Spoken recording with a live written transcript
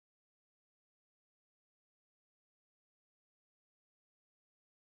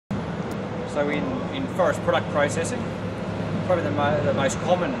So in forest product processing, probably the most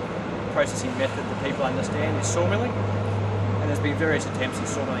common processing method that people understand is sawmilling, and there's been various attempts at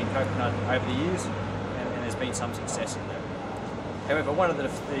sawmilling coconut over the years, and there's been some success in that. However, one of the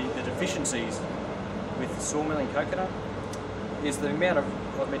deficiencies with sawmilling coconut is the amount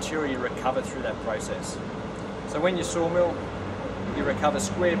of material you recover through that process. So when you sawmill, you recover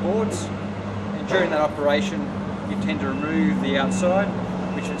square boards, and during that operation you tend to remove the outside,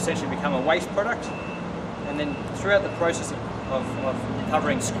 which essentially become a waste product, and then throughout the process of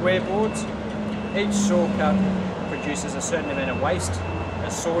recovering square boards, each saw cut produces a certain amount of waste,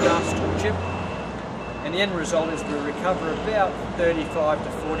 as sawdust or chip, and the end result is we recover about 35 to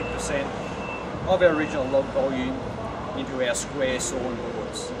 40% of our original log volume into our square sawn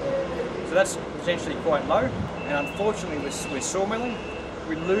boards. So that's potentially quite low, and unfortunately with sawmilling,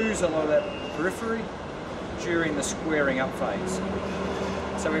 we lose a lot of that periphery during the squaring up phase.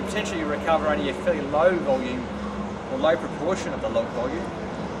 So we potentially recover only a fairly low volume or low proportion of the log volume,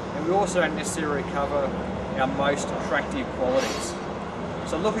 and we also don't necessarily recover our most attractive qualities.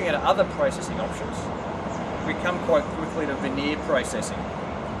 So looking at other processing options, we come quite quickly to veneer processing.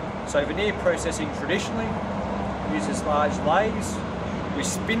 So veneer processing traditionally uses large lathes with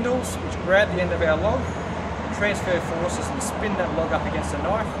spindles which grab the end of our log, transfer forces and spin that log up against a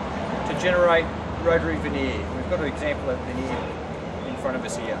knife to generate rotary veneer. We've got an example of veneer in front of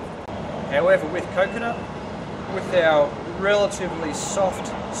us here. However, with coconut, with our relatively soft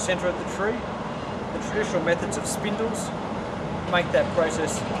centre of the tree, the traditional methods of spindles make that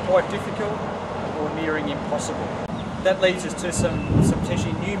process quite difficult or nearing impossible. That leads us to some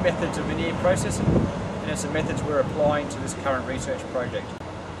potentially new methods of veneer processing, and it's the methods we're applying to this current research project.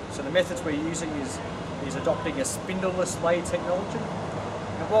 So the methods we're using is adopting a spindleless lathe technology,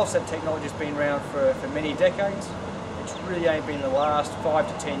 and whilst that technology has been around for many decades, it's really only been the last 5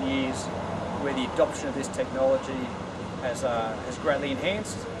 to 10 years where the adoption of this technology has greatly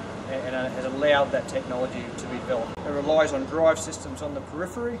enhanced and has allowed that technology to be developed. It relies on drive systems on the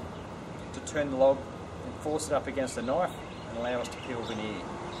periphery to turn the log and force it up against the knife and allow us to peel veneer.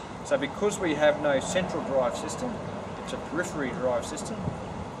 So because we have no central drive system, it's a periphery drive system,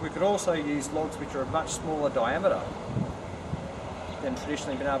 we could also use logs which are a much smaller diameter than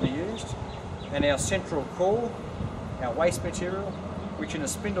traditionally been able to use, and our central core, our waste material, which in a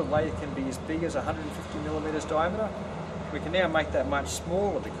spindle lathe can be as big as 150 millimeters diameter, we can now make that much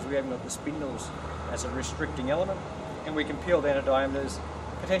smaller because we haven't got the spindles as a restricting element, and we can peel down to diameters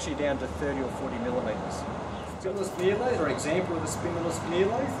potentially down to 30 or 40 millimeters. Spindleless veneer lathe, or an example of a spindleless veneer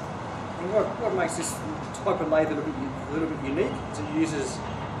lathe. And what makes this type of lathe a little bit unique is it uses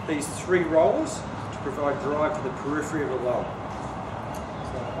these 3 rollers to provide drive to the periphery of the log.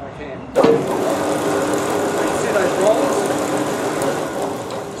 So I can. You see those rollers?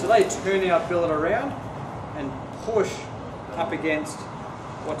 So they turn our billet around and push up against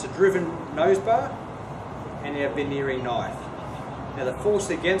what's a driven nose bar and our veneering knife. Now the force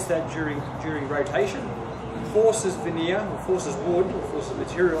against that during rotation forces veneer, or forces wood, or forces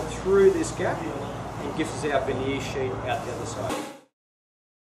material through this gap and gives us our veneer sheet out the other side.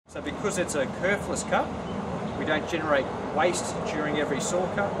 So because it's a kerfless cut, we don't generate waste during every saw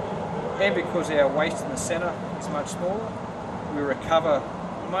cut, and because our waste in the centre is much smaller, we recover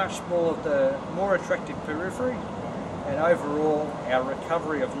much more of the more attractive periphery, and overall our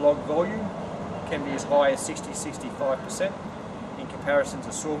recovery of log volume can be as high as 60–65% in comparison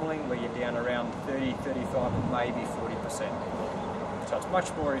to sawmilling, where you're down around 30, 35 and maybe 40%. So it's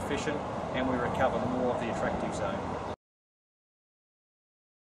much more efficient, and we recover more of the attractive zone.